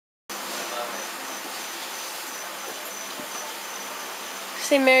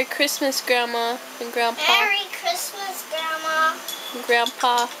Say Merry Christmas, Grandma and Grandpa. Merry Christmas, Grandma. And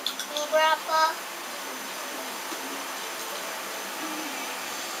Grandpa. And Grandpa.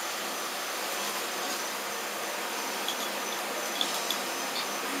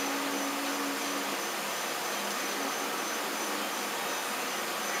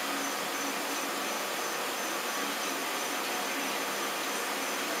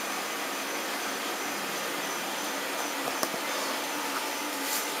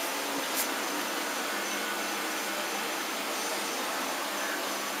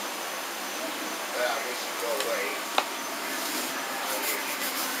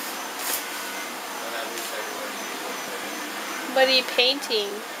 What are you painting?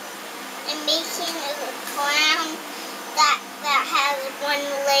 I'm making a clown that has one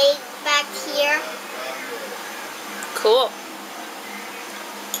leg back here. Cool.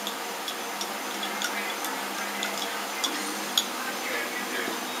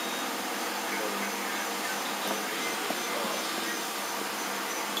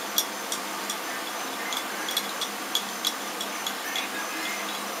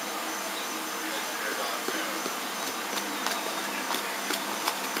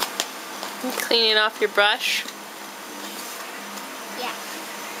 Cleaning off your brush? Yeah.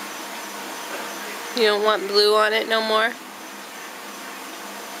 You don't want blue on it no more? I'm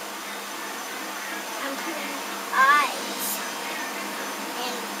putting eyes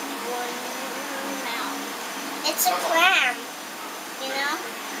and one mouth. It's a clam, you know?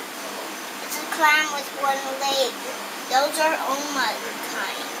 It's a clam with one leg. Those are Oma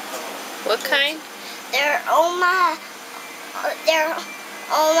kind. What kind? They're Oma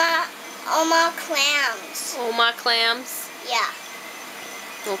clams. Oma clams? Yeah.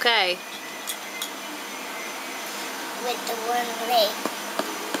 Okay. With the one leg.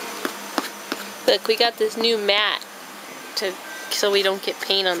 Look, we got this new mat so we don't get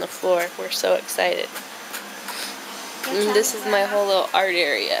paint on the floor. We're so excited. And this is my whole little art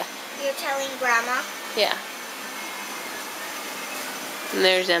area. You're telling Grandma? Yeah. And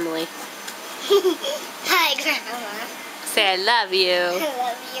there's Emily. Hi, Grandma. Say I love you. I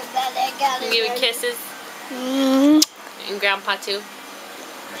love you, but I gotta Give you go. kisses. Mm-hmm. And Grandpa too.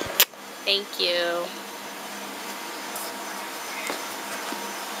 Thank you.